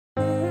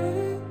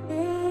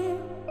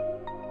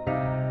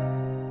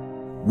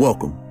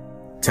Welcome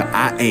to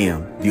I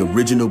Am the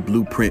Original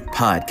Blueprint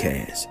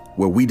podcast,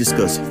 where we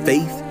discuss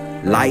faith,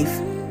 life,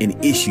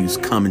 and issues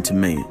common to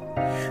man.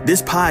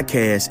 This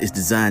podcast is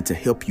designed to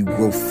help you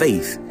grow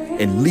faith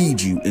and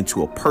lead you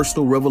into a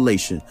personal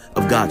revelation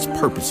of God's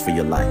purpose for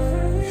your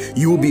life.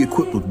 You will be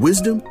equipped with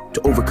wisdom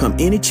to overcome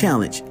any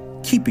challenge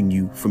keeping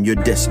you from your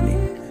destiny.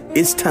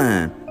 It's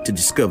time to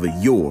discover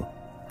your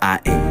I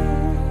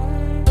Am.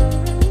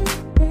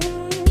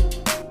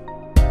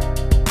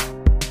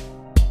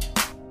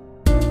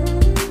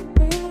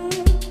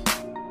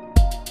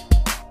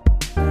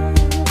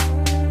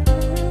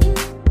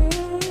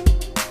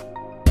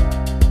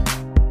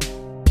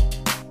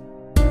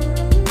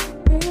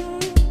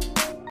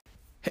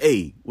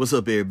 Hey, what's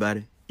up,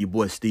 everybody? Your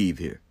boy Steve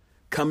here,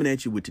 coming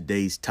at you with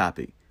today's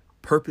topic,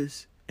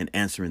 purpose and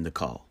answering the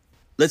call.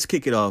 Let's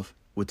kick it off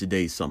with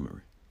today's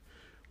summary.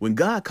 When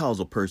God calls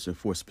a person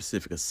for a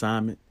specific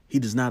assignment, he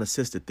does not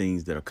assess the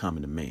things that are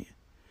common to man.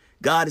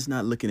 God is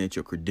not looking at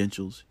your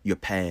credentials, your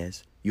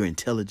past, your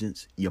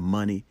intelligence, your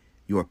money,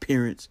 your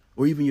appearance,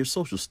 or even your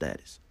social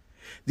status.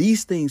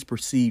 These things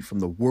proceed from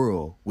the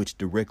world which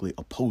directly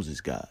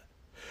opposes God.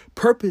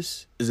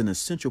 Purpose is an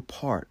essential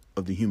part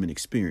of the human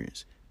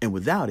experience, and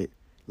without it,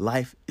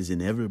 life is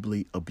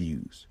inevitably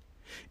abused.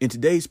 In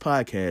today's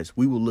podcast,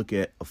 we will look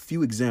at a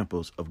few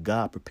examples of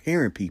God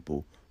preparing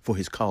people for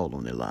his call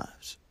on their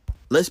lives.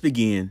 Let's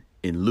begin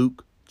in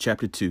Luke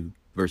chapter 2,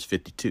 verse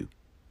 52.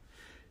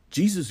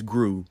 Jesus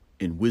grew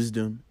in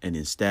wisdom and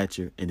in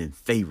stature and in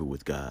favor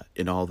with God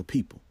and all the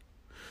people.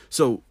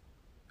 So,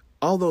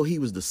 although he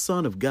was the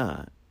Son of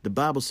God, the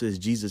Bible says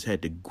Jesus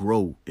had to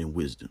grow in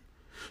wisdom.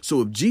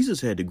 So if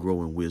Jesus had to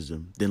grow in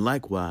wisdom, then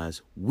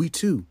likewise, we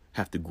too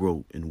have to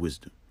grow in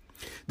wisdom.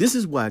 This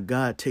is why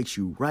God takes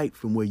you right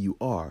from where you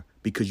are,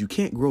 because you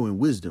can't grow in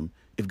wisdom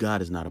if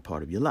God is not a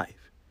part of your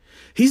life.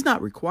 He's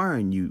not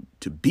requiring you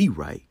to be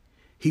right.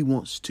 He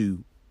wants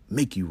to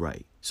make you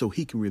right so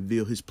he can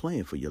reveal his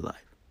plan for your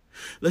life.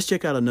 Let's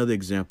check out another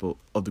example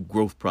of the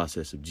growth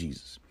process of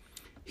Jesus.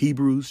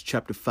 Hebrews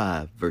chapter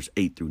 5, verse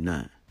 8 through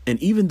 9. And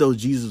even though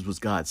Jesus was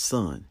God's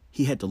son,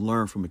 he had to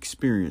learn from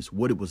experience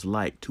what it was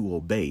like to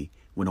obey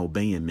when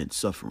obeying meant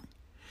suffering.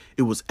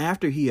 It was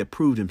after he had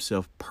proved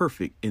himself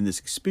perfect in this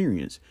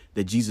experience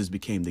that Jesus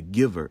became the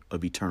giver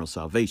of eternal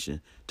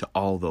salvation to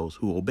all those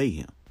who obey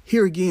him.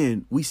 Here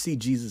again, we see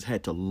Jesus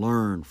had to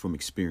learn from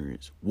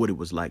experience what it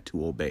was like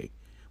to obey,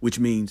 which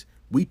means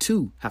we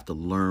too have to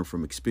learn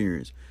from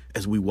experience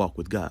as we walk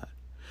with God.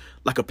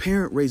 Like a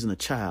parent raising a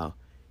child,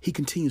 he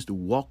continues to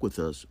walk with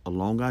us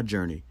along our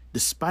journey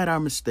despite our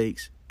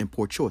mistakes and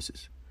poor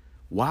choices.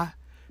 Why?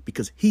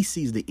 Because he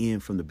sees the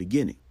end from the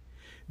beginning.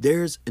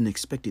 There's an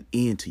expected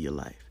end to your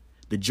life.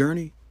 The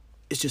journey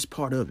is just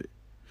part of it.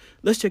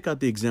 Let's check out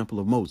the example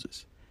of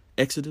Moses.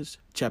 Exodus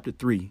chapter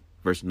 3,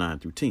 verse 9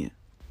 through 10.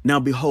 Now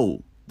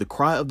behold, the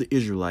cry of the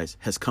Israelites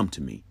has come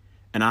to me,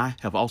 and I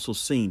have also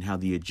seen how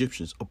the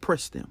Egyptians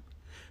oppressed them.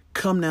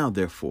 Come now,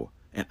 therefore,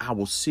 and I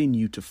will send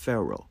you to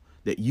Pharaoh,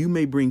 that you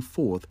may bring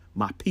forth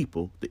my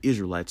people, the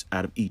Israelites,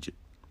 out of Egypt.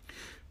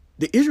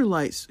 The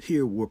Israelites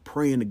here were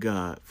praying to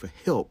God for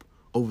help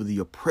over the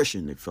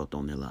oppression they felt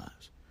on their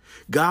lives.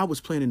 God was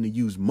planning to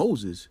use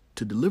Moses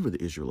to deliver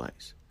the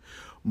Israelites.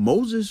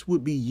 Moses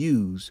would be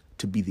used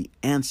to be the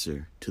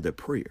answer to their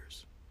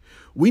prayers.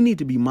 We need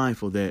to be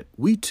mindful that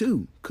we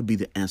too could be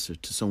the answer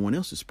to someone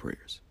else's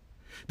prayers.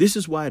 This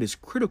is why it is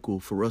critical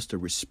for us to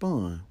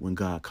respond when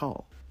God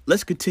calls.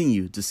 Let's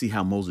continue to see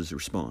how Moses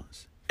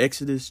responds.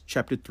 Exodus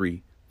chapter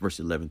 3, verse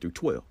 11 through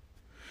 12.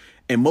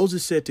 And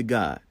Moses said to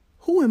God,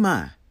 "Who am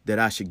I that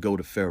I should go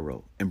to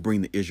Pharaoh and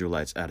bring the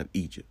Israelites out of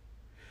Egypt?"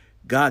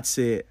 God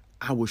said,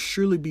 "I will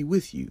surely be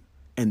with you,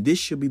 and this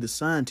shall be the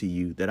sign to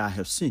you that I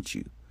have sent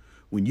you.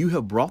 When you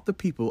have brought the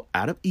people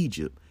out of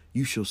Egypt,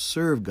 you shall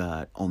serve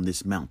God on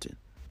this mountain."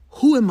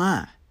 Who am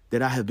I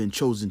that I have been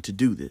chosen to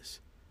do this?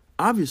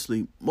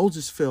 Obviously,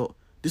 Moses felt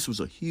this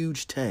was a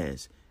huge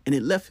task, and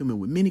it left him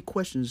with many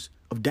questions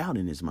of doubt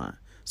in his mind,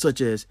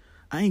 such as,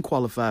 I ain't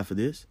qualified for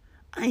this.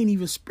 I ain't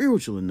even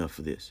spiritual enough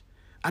for this.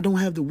 I don't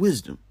have the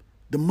wisdom,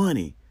 the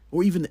money,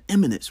 or even the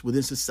eminence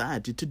within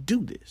society to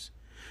do this.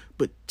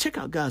 But check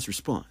out God's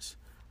response.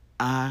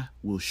 I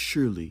will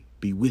surely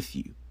be with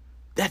you.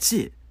 That's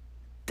it.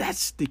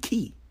 That's the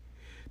key.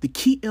 The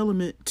key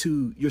element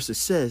to your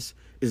success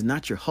is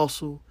not your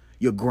hustle,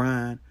 your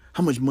grind,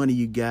 how much money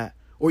you got,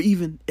 or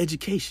even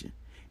education.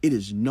 It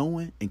is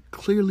knowing and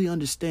clearly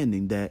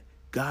understanding that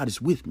God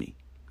is with me.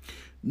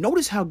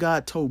 Notice how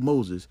God told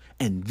Moses,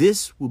 and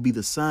this will be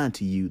the sign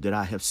to you that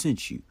I have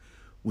sent you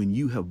when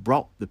you have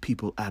brought the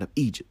people out of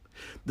Egypt.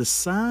 The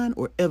sign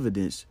or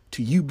evidence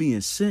to you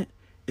being sent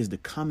is the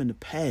coming to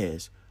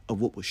pass of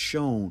what was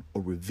shown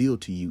or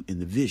revealed to you in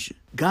the vision.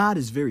 God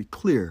is very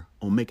clear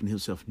on making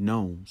himself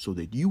known so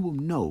that you will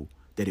know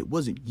that it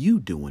wasn't you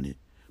doing it,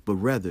 but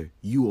rather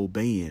you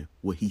obeying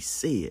what he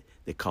said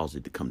that caused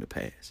it to come to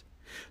pass.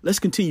 Let's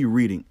continue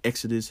reading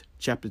Exodus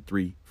chapter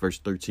 3, verse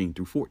 13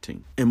 through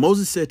 14. And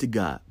Moses said to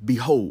God,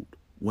 "Behold,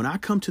 when I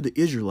come to the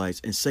Israelites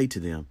and say to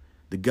them,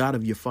 the God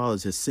of your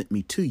fathers has sent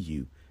me to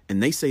you,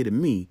 and they say to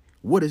me,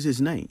 What is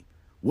his name?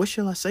 What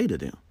shall I say to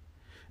them?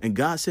 And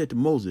God said to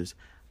Moses,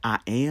 I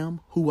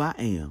am who I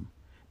am,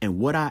 and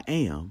what I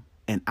am,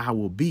 and I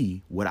will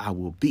be what I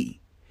will be.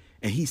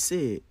 And he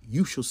said,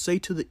 you shall say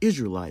to the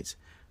Israelites,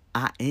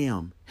 I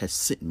am has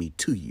sent me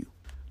to you.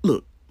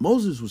 Look,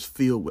 Moses was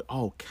filled with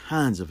all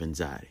kinds of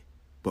anxiety,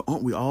 but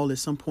aren't we all at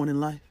some point in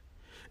life?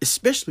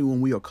 Especially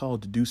when we are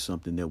called to do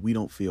something that we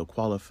don't feel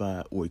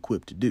qualified or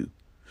equipped to do.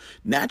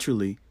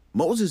 Naturally,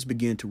 Moses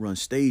began to run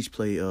stage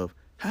play of,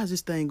 how's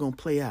this thing going to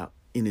play out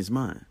in his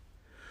mind?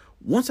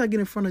 Once I get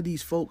in front of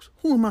these folks,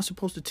 who am I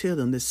supposed to tell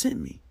them that sent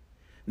me?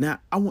 Now,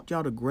 I want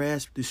y'all to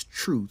grasp this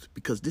truth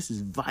because this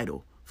is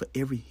vital for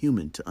every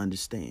human to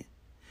understand.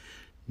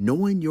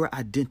 Knowing your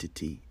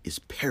identity is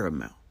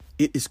paramount.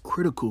 It is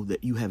critical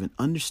that you have an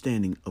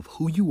understanding of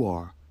who you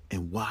are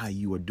and why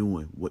you are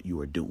doing what you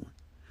are doing.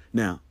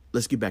 Now,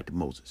 let's get back to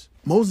Moses.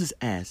 Moses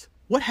asked,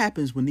 what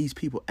happens when these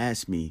people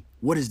ask me,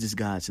 what is this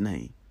God's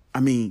name? I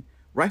mean,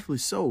 rightfully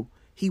so,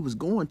 he was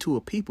going to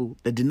a people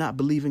that did not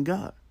believe in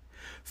God.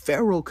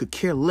 Pharaoh could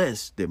care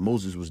less that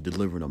Moses was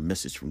delivering a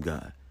message from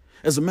God.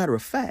 As a matter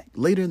of fact,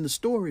 later in the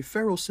story,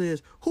 Pharaoh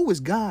says, who is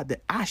God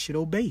that I should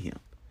obey him?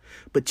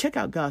 But check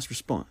out God's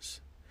response.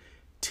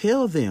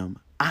 Tell them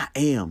I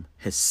am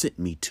has sent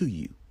me to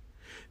you.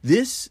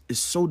 This is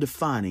so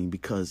defining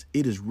because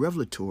it is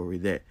revelatory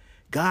that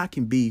God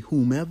can be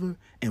whomever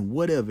and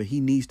whatever he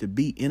needs to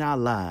be in our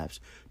lives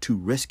to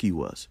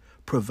rescue us,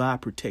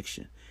 provide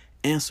protection,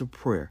 answer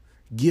prayer,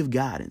 give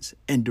guidance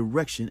and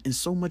direction, and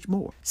so much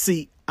more.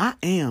 See, I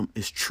am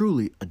is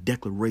truly a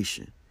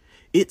declaration.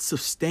 It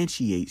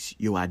substantiates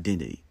your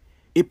identity.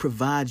 It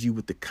provides you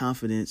with the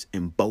confidence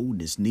and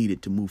boldness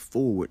needed to move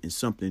forward in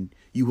something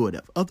you would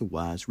have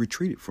otherwise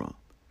retreated from.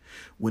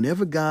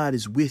 Whenever God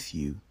is with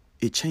you,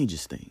 it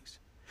changes things.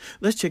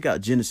 Let's check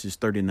out Genesis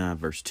 39,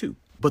 verse 2.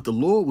 But the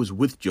Lord was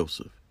with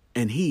Joseph,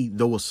 and he,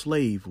 though a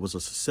slave, was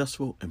a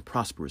successful and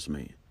prosperous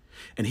man.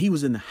 And he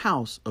was in the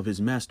house of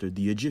his master,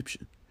 the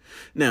Egyptian.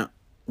 Now,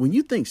 when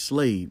you think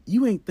slave,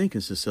 you ain't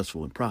thinking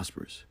successful and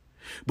prosperous.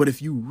 But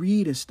if you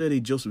read and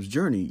study Joseph's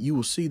journey, you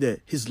will see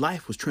that his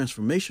life was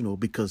transformational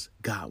because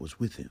God was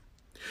with him.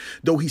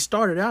 Though he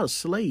started out a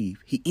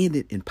slave, he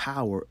ended in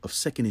power of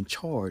second in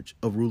charge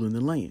of ruling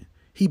the land.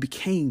 He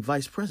became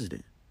vice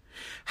president.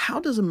 How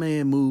does a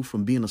man move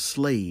from being a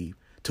slave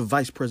to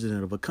vice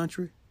president of a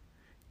country?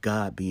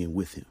 God being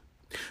with him.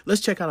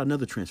 Let's check out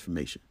another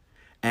transformation.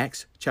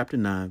 Acts chapter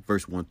 9,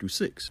 verse 1 through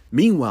 6.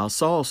 Meanwhile,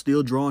 Saul,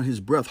 still drawing his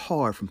breath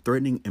hard from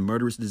threatening and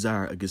murderous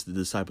desire against the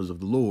disciples of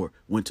the Lord,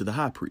 went to the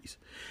high priest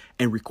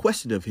and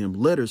requested of him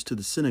letters to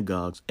the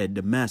synagogues at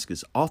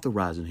Damascus,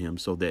 authorizing him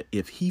so that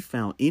if he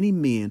found any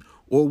men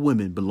or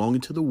women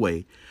belonging to the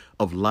way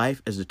of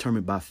life as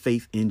determined by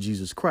faith in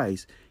Jesus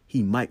Christ,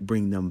 he might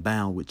bring them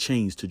bound with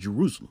chains to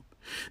Jerusalem.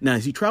 Now,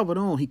 as he traveled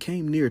on, he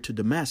came near to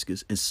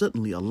Damascus, and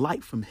suddenly a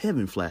light from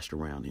heaven flashed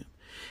around him.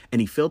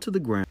 And he fell to the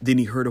ground. Then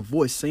he heard a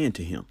voice saying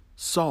to him,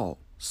 Saul,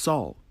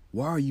 Saul,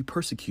 why are you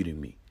persecuting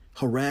me,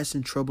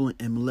 harassing, troubling,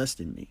 and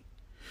molesting me?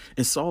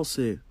 And Saul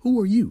said, who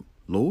are you,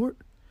 Lord?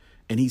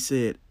 And he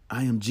said,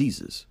 I am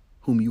Jesus,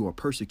 whom you are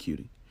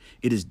persecuting.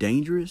 It is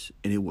dangerous,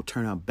 and it will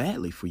turn out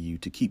badly for you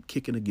to keep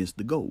kicking against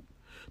the goad,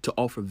 to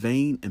offer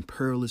vain and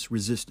perilous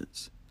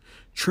resistance.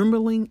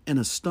 Trembling and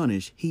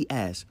astonished, he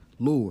asked,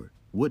 Lord,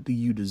 what do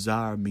you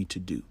desire me to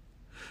do?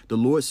 The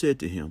Lord said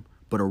to him,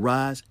 but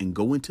arise and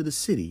go into the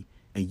city,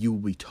 and you will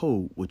be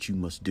told what you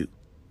must do.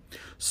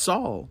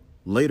 Saul,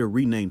 later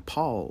renamed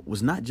Paul,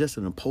 was not just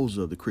an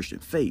opposer of the Christian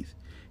faith.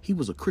 He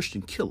was a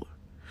Christian killer.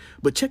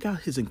 But check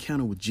out his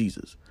encounter with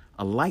Jesus.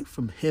 A light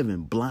from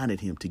heaven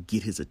blinded him to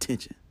get his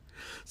attention.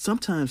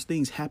 Sometimes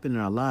things happen in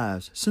our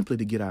lives simply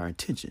to get our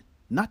attention,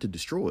 not to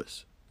destroy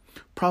us.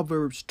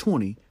 Proverbs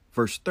 20,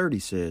 verse 30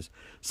 says,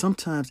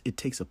 sometimes it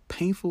takes a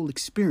painful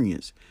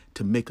experience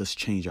to make us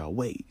change our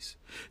ways.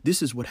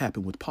 This is what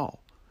happened with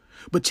Paul.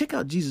 But check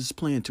out Jesus'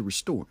 plan to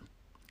restore him.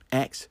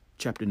 Acts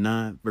chapter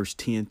 9, verse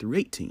 10 through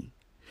 18.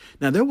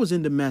 Now there was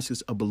in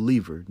Damascus a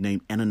believer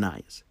named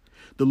Ananias.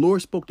 The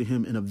Lord spoke to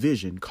him in a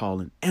vision,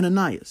 calling,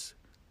 Ananias.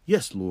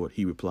 Yes, Lord,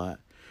 he replied.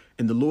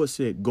 And the Lord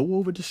said, go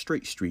over to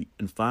Straight Street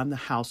and find the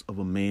house of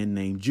a man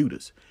named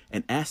Judas,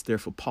 and ask there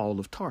for Paul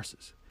of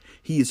Tarsus.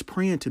 He is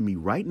praying to me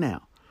right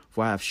now,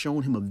 for I have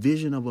shown him a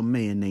vision of a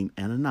man named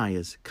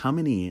Ananias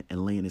coming in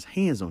and laying his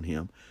hands on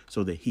him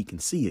so that he can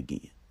see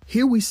again.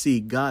 Here we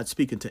see God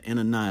speaking to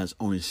Ananias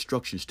on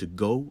instructions to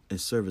go and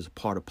serve as a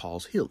part of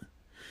Paul's healing.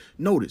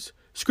 Notice,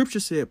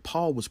 Scripture said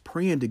Paul was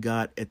praying to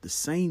God at the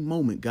same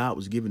moment God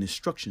was giving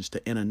instructions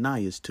to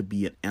Ananias to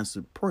be an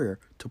answered prayer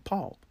to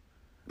Paul.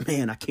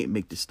 Man, I can't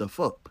make this stuff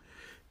up.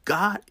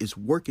 God is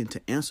working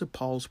to answer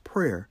Paul's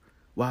prayer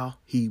while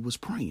he was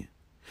praying.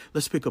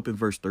 Let's pick up in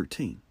verse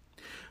 13.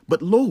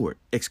 But Lord,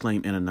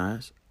 exclaimed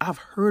Ananias, I've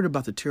heard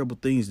about the terrible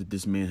things that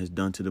this man has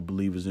done to the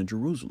believers in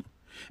Jerusalem.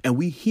 And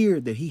we hear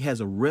that he has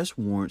arrest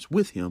warrants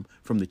with him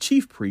from the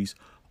chief priest,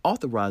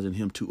 authorizing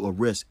him to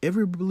arrest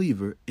every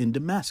believer in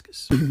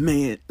Damascus.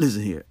 Man,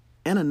 listen here.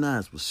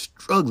 Ananias was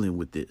struggling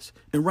with this,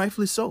 and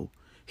rightfully so.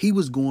 He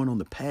was going on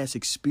the past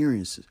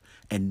experiences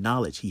and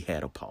knowledge he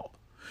had of Paul,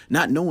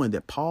 not knowing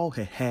that Paul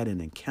had had an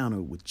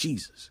encounter with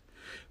Jesus.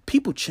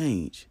 People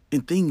change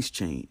and things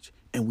change,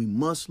 and we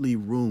must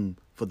leave room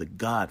for the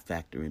God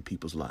factor in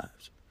people's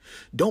lives.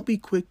 Don't be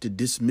quick to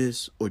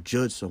dismiss or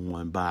judge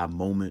someone by a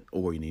moment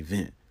or an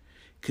event.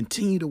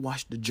 Continue to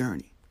watch the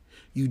journey.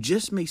 You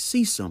just may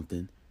see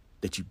something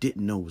that you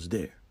didn't know was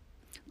there.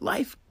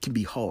 Life can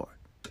be hard.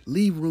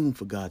 Leave room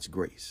for God's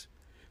grace.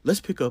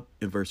 Let's pick up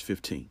in verse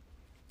 15.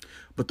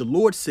 But the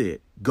Lord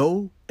said,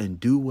 "Go and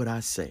do what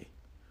I say.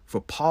 For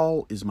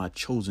Paul is my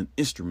chosen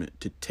instrument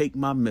to take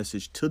my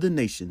message to the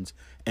nations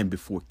and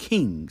before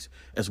kings,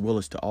 as well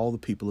as to all the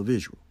people of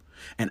Israel.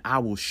 And I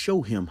will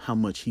show him how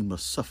much he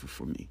must suffer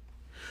for me."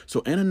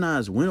 So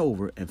Ananias went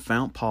over and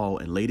found Paul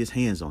and laid his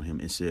hands on him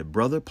and said,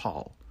 "Brother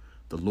Paul,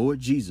 the Lord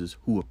Jesus,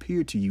 who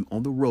appeared to you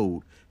on the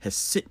road, has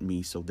sent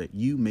me so that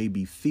you may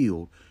be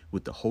filled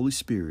with the Holy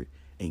Spirit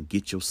and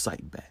get your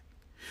sight back."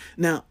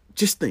 Now,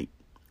 just think,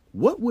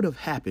 what would have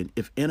happened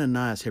if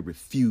Ananias had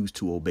refused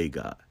to obey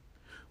God?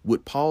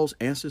 Would Paul's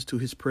answers to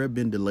his prayer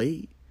been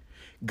delayed?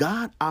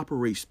 God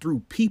operates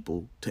through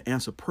people to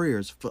answer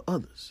prayers for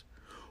others.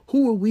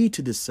 Who are we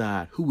to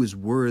decide who is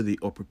worthy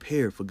or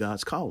prepared for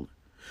God's calling?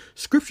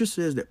 Scripture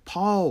says that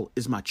Paul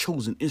is my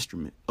chosen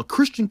instrument, a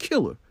Christian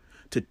killer,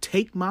 to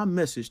take my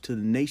message to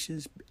the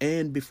nations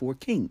and before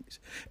kings,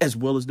 as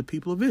well as the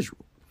people of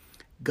Israel.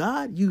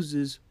 God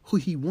uses who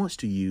he wants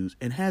to use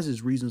and has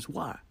his reasons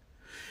why.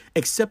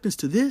 Acceptance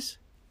to this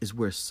is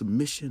where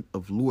submission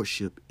of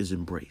lordship is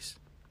embraced.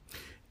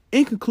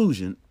 In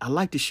conclusion, I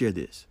like to share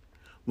this.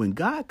 When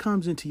God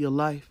comes into your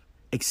life,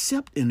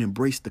 accept and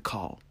embrace the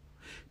call.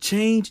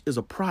 Change is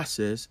a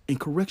process and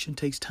correction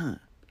takes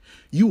time.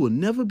 You will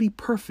never be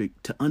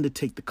perfect to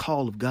undertake the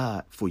call of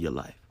God for your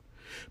life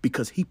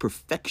because he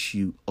perfects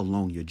you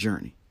along your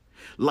journey.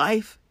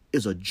 Life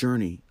is a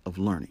journey of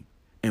learning.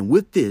 And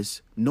with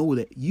this, know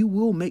that you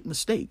will make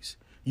mistakes.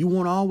 You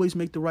won't always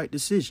make the right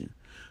decision.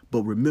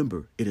 But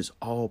remember, it is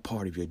all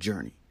part of your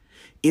journey.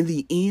 In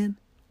the end,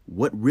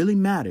 what really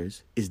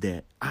matters is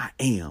that I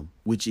am,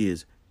 which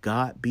is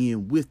God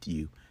being with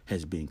you,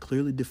 has been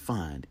clearly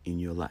defined in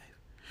your life.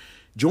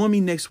 Join me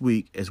next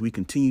week as we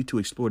continue to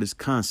explore this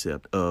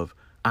concept of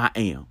I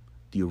am,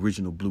 the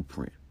original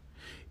blueprint.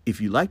 If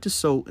you'd like to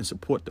sow and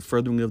support the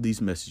furthering of these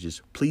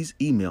messages, please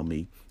email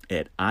me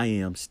at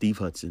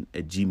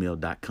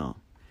iamstevehudson@gmail.com.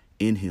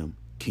 In him,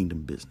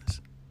 kingdom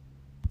business.